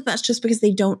know that that's just because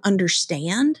they don't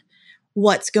understand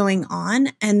what's going on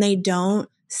and they don't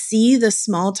see the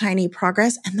small, tiny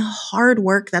progress and the hard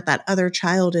work that other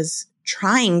child is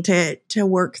trying to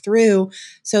work through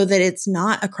so that it's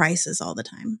not a crisis all the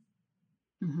time.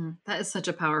 Mm-hmm. That is such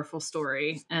a powerful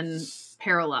story and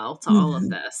parallel to all of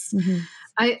this.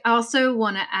 I also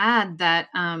want to add that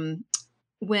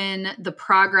when the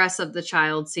progress of the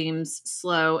child seems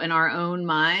slow in our own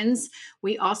minds,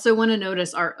 we also want to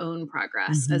notice our own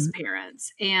progress as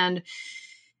parents. And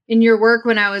in your work,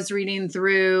 when I was reading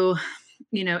through,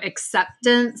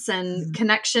 acceptance and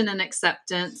connection and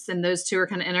acceptance, and those two are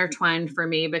kind of intertwined for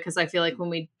me because I feel like when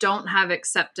we don't have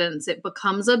acceptance, it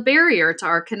becomes a barrier to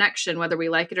our connection, whether we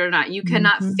like it or not. You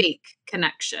cannot fake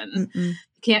connection. You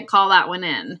can't call that one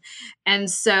in. And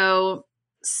so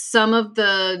some of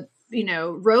the,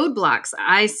 roadblocks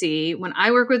I see when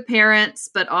I work with parents,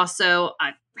 but also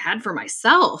I had for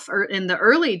myself or in the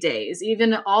early days,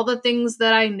 even all the things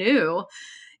that I knew,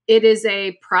 it is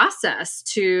a process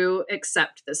to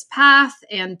accept this path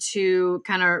and to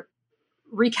kind of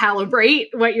recalibrate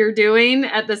what you're doing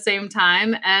at the same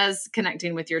time as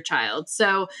connecting with your child.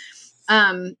 So,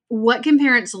 what can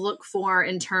parents look for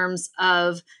in terms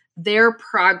of their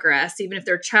progress, even if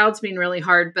their child's being really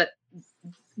hard, but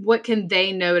what can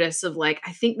they notice of like,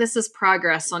 I think this is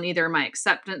progress on either my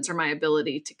acceptance or my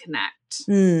ability to connect?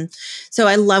 So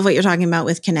I love what you're talking about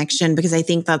with connection, because I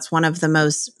think that's one of the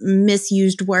most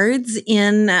misused words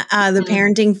in the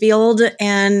parenting field.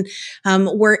 And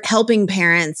we're helping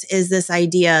parents is this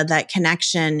idea that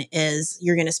connection is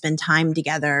you're going to spend time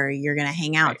together, you're going to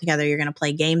hang out together, you're going to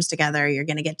play games together, you're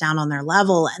going to get down on their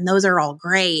level. And those are all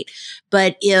great.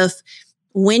 But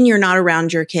when you're not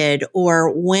around your kid,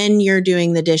 or when you're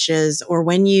doing the dishes, or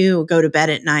when you go to bed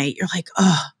at night, you're like,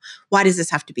 oh, why does this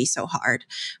have to be so hard?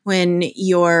 When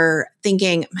you're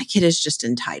thinking, my kid is just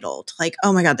entitled, like,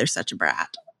 oh my God, they're such a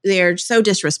brat. They're so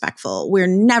disrespectful. We're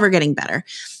never getting better.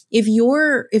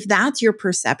 If that's your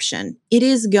perception, it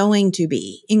is going to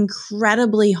be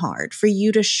incredibly hard for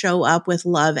you to show up with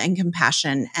love and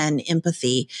compassion and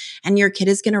empathy. And your kid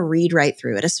is going to read right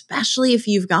through it, especially if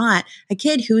you've got a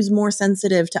kid who's more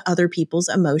sensitive to other people's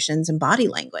emotions and body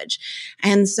language.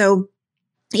 And so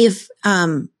if,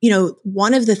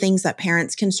 one of the things that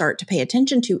parents can start to pay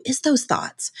attention to is those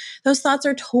thoughts. Those thoughts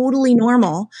are totally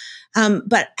normal.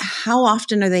 But how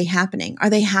often are they happening? Are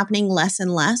they happening less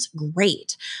and less?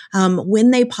 Great.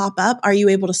 When they pop up, are you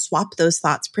able to swap those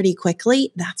thoughts pretty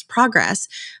quickly? That's progress.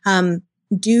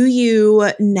 Do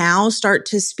you now start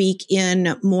to speak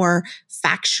in more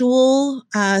factual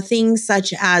things,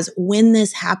 such as when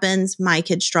this happens, my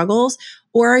kid struggles?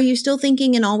 Or are you still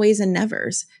thinking in always and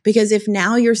nevers? Because if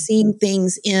now you're seeing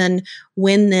things in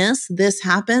when this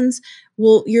happens,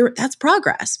 well, that's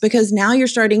progress, because now you're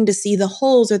starting to see the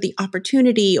holes or the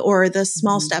opportunity or the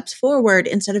small steps forward,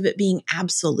 instead of it being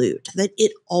absolute, that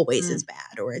it always is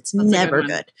bad or it's never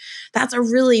good. That's a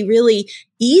really, really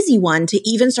easy one to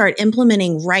even start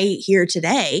implementing right here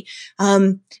today.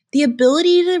 The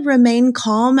ability to remain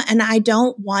calm, and I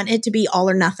don't want it to be all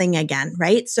or nothing again,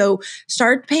 right? So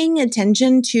start paying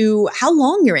attention to how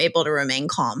long you're able to remain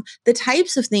calm, the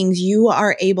types of things you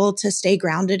are able to stay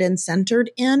grounded and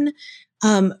centered in,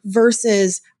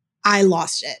 versus I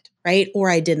lost it, right? Or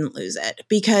I didn't lose it,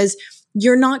 because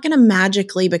you're not going to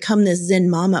magically become this Zen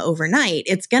mama overnight.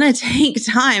 It's going to take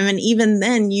time. And even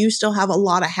then, you still have a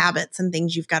lot of habits and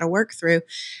things you've got to work through.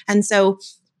 And so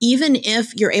even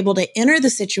if you're able to enter the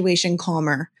situation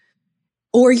calmer,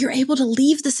 or you're able to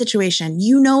leave the situation.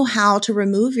 You know how to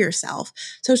remove yourself.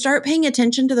 So start paying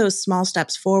attention to those small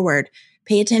steps forward.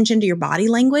 Pay attention to your body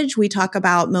language. We talk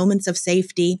about moments of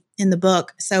safety in the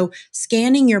book. So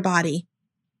scanning your body.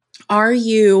 Are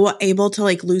you able to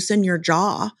loosen your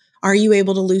jaw? Are you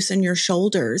able to loosen your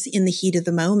shoulders in the heat of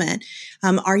the moment?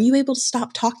 Are you able to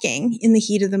stop talking in the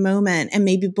heat of the moment? And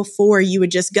maybe before you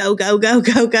would just go, go, go,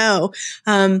 go, go.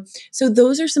 So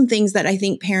those are some things that I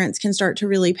think parents can start to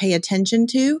really pay attention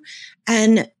to,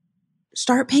 and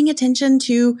start paying attention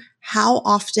to how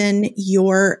often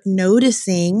you're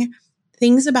noticing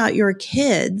things about your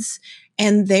kids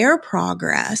and their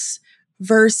progress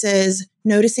versus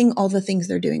noticing all the things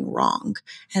they're doing wrong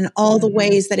and all the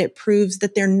ways that it proves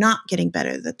that they're not getting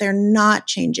better, that they're not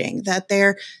changing, that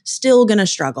they're still going to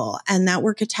struggle, and that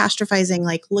we're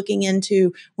catastrophizing, looking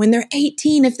into when they're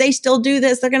 18, if they still do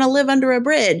this, they're going to live under a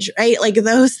bridge, right?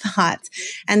 Those thoughts.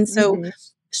 And so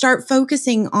start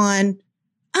focusing on,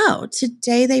 oh,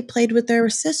 today they played with their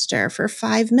sister for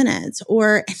 5 minutes.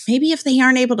 Or maybe if they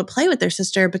aren't able to play with their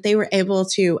sister, but they were able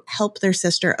to help their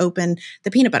sister open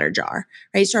the peanut butter jar,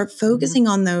 right? Start focusing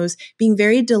on those, being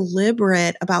very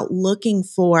deliberate about looking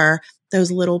for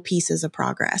those little pieces of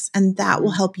progress. And that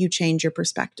will help you change your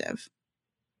perspective.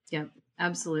 Yep,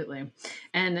 absolutely.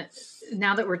 And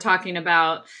now that we're talking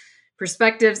about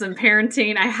perspectives and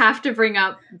parenting, I have to bring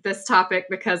up this topic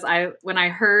because when I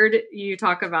heard you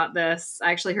talk about this,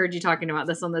 I actually heard you talking about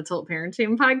this on the Tilt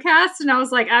Parenting podcast. And I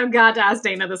was like, I've got to ask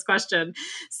Dayna this question.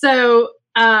 So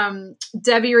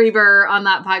Debbie Reber on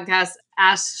that podcast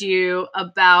asked you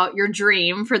about your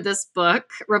dream for this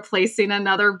book, replacing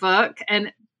another book.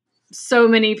 And so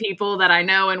many people that I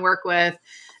know and work with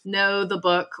know the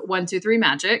book 1, 2, 3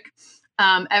 Magic.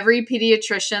 Every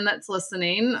pediatrician that's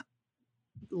listening,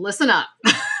 listen up,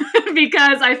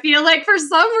 because I feel like for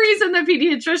some reason the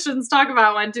pediatricians talk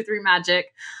about 1, 2, 3 Magic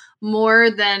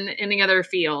more than any other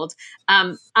field.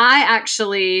 I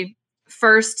actually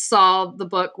first saw the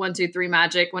book 1, 2, 3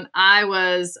 Magic when I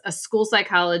was a school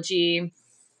psychology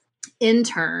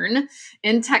intern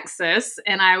in Texas,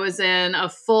 and I was in a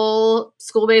full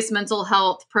school-based mental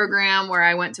health program where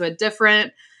I went to a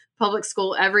different public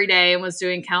school every day and was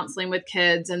doing counseling with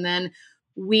kids. And then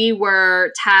we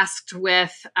were tasked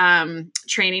with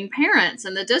training parents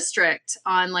in the district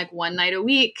on one night a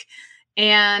week.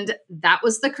 And that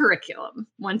was the curriculum,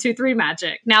 1, 2, 3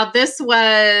 Magic. Now, this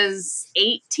was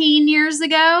 18 years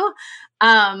ago.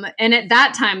 And at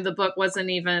that time, the book wasn't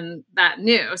even that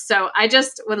new. So I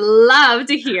just would love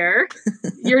to hear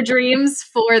your dreams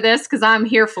for this, because I'm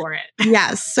here for it.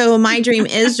 Yes. So my dream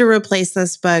is to replace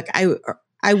this book.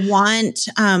 I want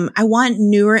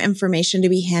newer information to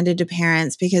be handed to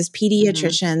parents, because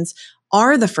pediatricians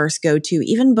are the first go-to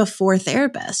even before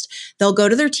therapists. They'll go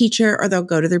to their teacher or they'll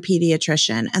go to their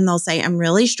pediatrician and they'll say, I'm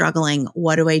really struggling.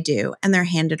 What do I do? And they're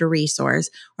handed a resource,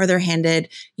 or they're handed,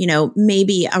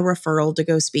 maybe a referral to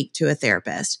go speak to a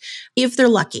therapist if they're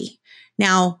lucky.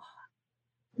 Now,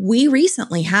 we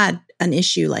recently had an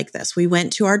issue like this. We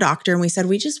went to our doctor and we said,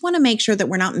 we just want to make sure that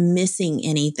we're not missing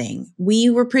anything. We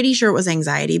were pretty sure it was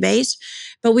anxiety based,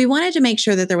 but we wanted to make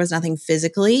sure that there was nothing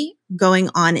physically going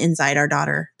on inside our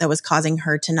daughter that was causing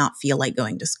her to not feel like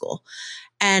going to school.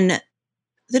 And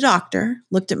the doctor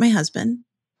looked at my husband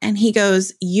and he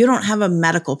goes, you don't have a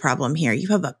medical problem here. You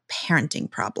have a parenting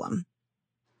problem.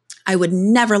 I would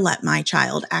never let my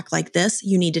child act like this.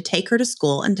 You need to take her to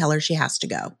school and tell her she has to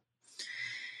go.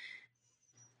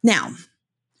 Now,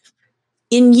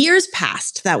 in years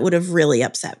past, that would have really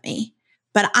upset me.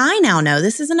 But I now know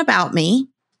this isn't about me.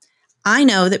 I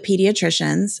know that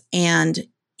pediatricians and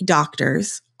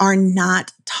doctors are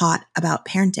not taught about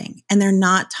parenting, and they're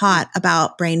not taught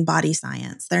about brain-body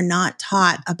science. They're not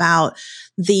taught about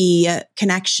the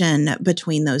connection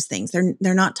between those things.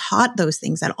 They're not taught those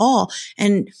things at all.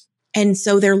 And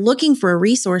so they're looking for a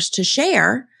resource to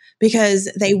share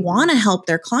because they want to help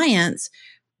their clients.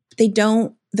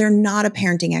 They're not a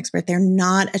parenting expert. They're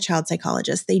not a child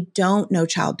psychologist. They don't know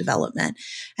child development.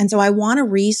 And so I want a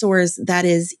resource that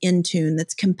is in tune,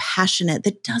 that's compassionate,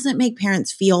 that doesn't make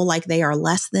parents feel like they are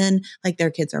less than, like their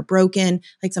kids are broken,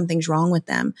 like something's wrong with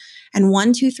them. And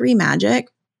 1, 2, 3 Magic,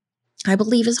 I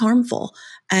believe, is harmful.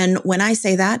 And when I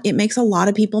say that, it makes a lot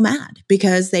of people mad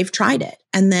because they've tried it.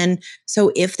 And then,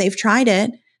 so if they've tried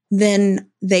it, then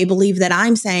they believe that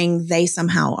I'm saying they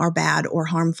somehow are bad or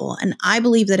harmful. And I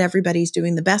believe that everybody's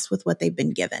doing the best with what they've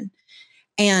been given.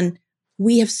 And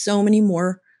we have so many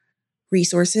more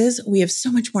resources. We have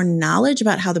so much more knowledge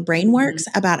about how the brain works,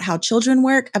 about how children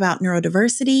work, about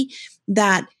neurodiversity,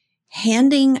 that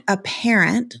handing a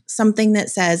parent something that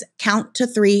says count to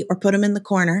 3 or put them in the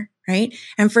corner, right?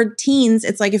 And for teens,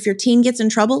 it's like if your teen gets in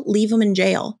trouble, leave them in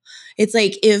jail. It's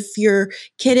like if your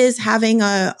kid is having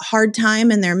a hard time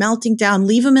and they're melting down,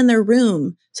 leave them in their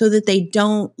room so that they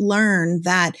don't learn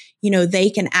that, they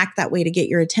can act that way to get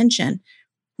your attention.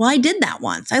 Well, I did that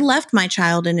once. I left my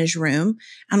child in his room.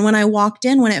 And when I walked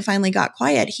in, when it finally got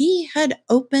quiet, he had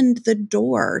opened the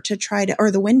door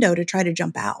or the window to try to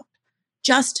jump out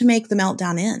just to make the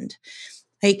meltdown end.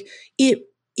 Like it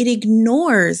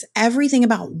ignores everything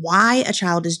about why a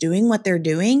child is doing what they're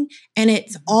doing. And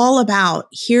it's all about,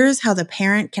 here's how the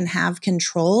parent can have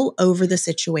control over the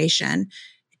situation.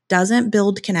 It doesn't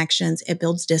build connections. It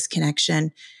builds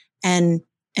disconnection.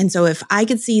 And so if I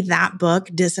could see that book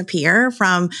disappear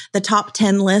from the top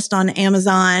 10 list on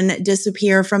Amazon,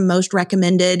 disappear from most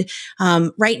recommended,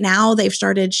 right now they've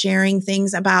started sharing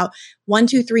things about 1,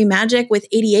 2, 3 magic with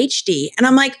ADHD. And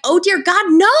I'm like, oh dear God,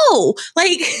 no.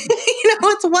 Like,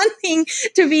 it's one thing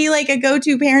to be like a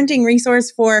go-to parenting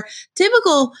resource for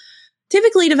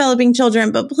typically developing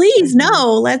children, but please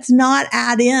no, let's not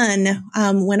add in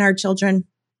when our children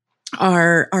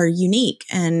are unique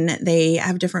and they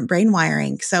have different brain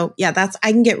wiring. So yeah,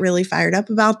 I can get really fired up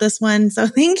about this one. So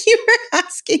thank you for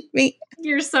asking me.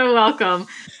 You're so welcome.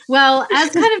 Well, as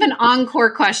kind of an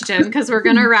encore question, because we're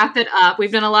going to wrap it up,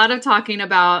 we've done a lot of talking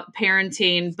about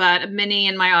parenting, but many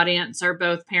in my audience are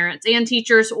both parents and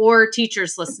teachers or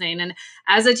teachers listening. And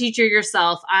as a teacher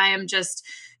yourself, I am just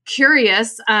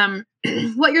curious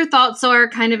what your thoughts are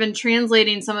kind of in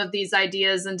translating some of these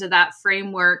ideas into that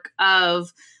framework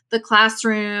of the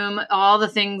classroom, all the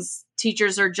things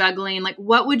teachers are juggling. Like,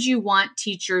 what would you want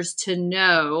teachers to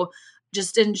know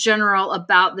just in general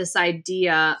about this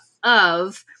idea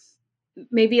of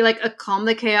maybe like a Calm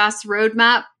the Chaos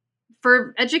roadmap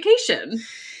for education?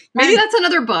 Maybe that's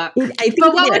another book.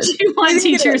 But what would you want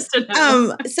teachers to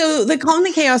know? So the Calm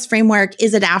the Chaos framework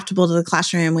is adaptable to the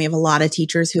classroom. We have a lot of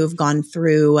teachers who have gone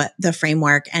through the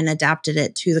framework and adapted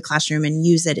it to the classroom and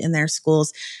use it in their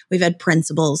schools. We've had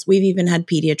principals. We've even had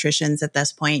pediatricians at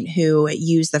this point who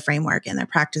use the framework in their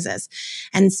practices.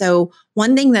 And so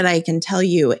one thing that I can tell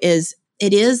you is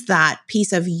it is that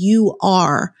piece of you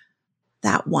are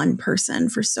that one person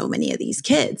for so many of these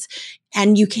kids.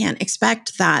 And you can't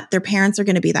expect that their parents are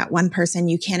going to be that one person.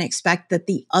 You can't expect that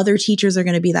the other teachers are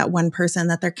going to be that one person,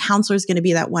 that their counselor is going to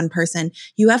be that one person.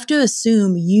 You have to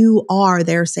assume you are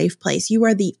their safe place. You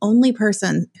are the only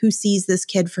person who sees this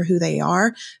kid for who they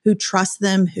are, who trusts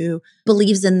them, who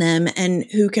believes in them, and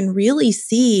who can really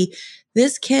see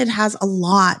this kid has a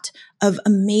lot of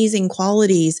amazing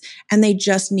qualities and they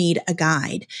just need a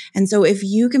guide. And so if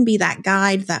you can be that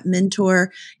guide, that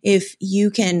mentor, if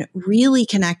you can really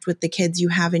connect with the kids you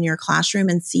have in your classroom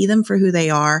and see them for who they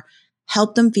are,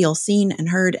 help them feel seen and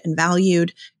heard and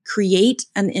valued, create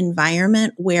an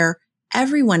environment where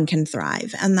everyone can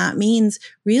thrive. And that means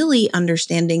really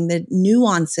understanding the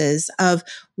nuances of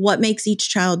what makes each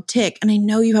child tick. And I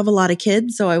know you have a lot of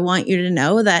kids, so I want you to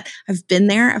know that I've been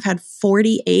there. I've had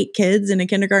 48 kids in a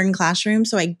kindergarten classroom,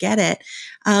 so I get it.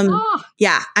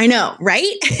 Yeah, I know,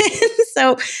 right?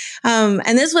 So,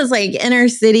 and this was like inner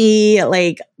city,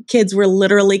 like kids were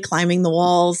literally climbing the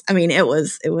walls. I mean, it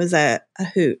was a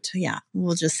hoot. Yeah,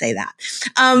 we'll just say that.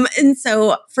 And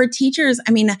so for teachers,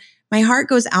 I mean, my heart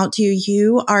goes out to you.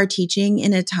 You are teaching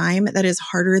in a time that is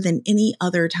harder than any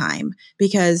other time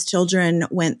because children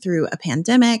went through a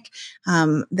pandemic.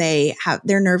 Their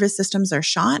nervous systems are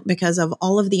shot because of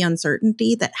all of the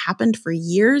uncertainty that happened for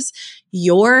years.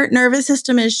 Your nervous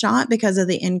system is shot because of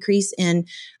the increase in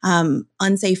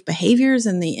unsafe behaviors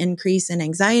and the increase in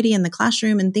anxiety in the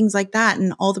classroom and things like that,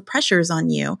 and all the pressures on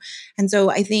you. And so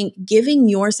I think giving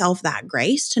yourself that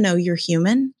grace to know you're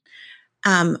human,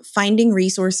 finding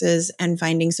resources and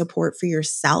finding support for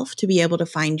yourself to be able to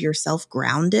find yourself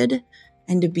grounded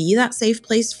and to be that safe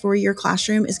place for your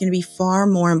classroom is going to be far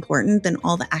more important than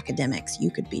all the academics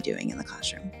you could be doing in the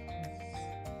classroom.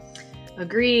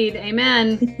 Agreed.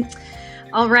 Amen.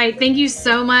 All right. Thank you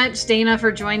so much, Dayna,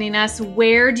 for joining us.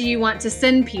 Where do you want to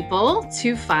send people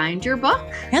to find your book?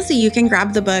 Yeah, so you can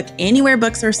grab the book anywhere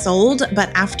books are sold. But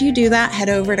after you do that, head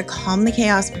over to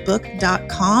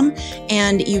calmthechaosbook.com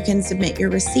and you can submit your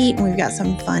receipt. And we've got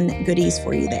some fun goodies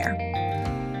for you there.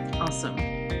 Awesome.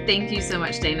 Thank you so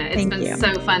much, Dayna. It's been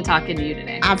so fun talking to you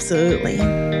today. Absolutely.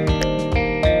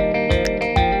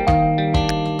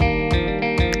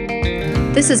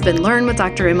 This has been Learn with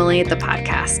Dr. Emily, the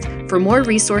podcast. For more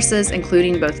resources,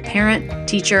 including both parent,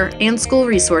 teacher, and school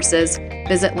resources,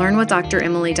 visit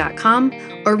learnwithdremily.com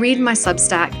or read my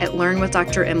Substack at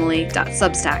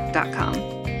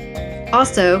learnwithdremily.substack.com.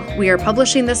 Also, we are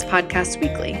publishing this podcast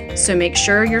weekly, so make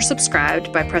sure you're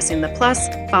subscribed by pressing the plus,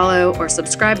 follow, or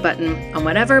subscribe button on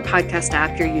whatever podcast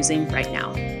app you're using right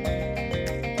now.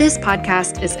 This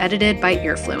podcast is edited by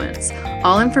Earfluence.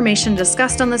 All information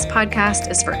discussed on this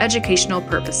podcast is for educational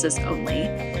purposes only.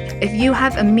 If you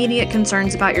have immediate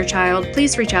concerns about your child,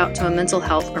 please reach out to a mental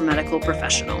health or medical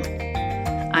professional.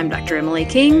 I'm Dr. Emily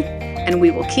King, and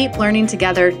we will keep learning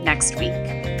together next week.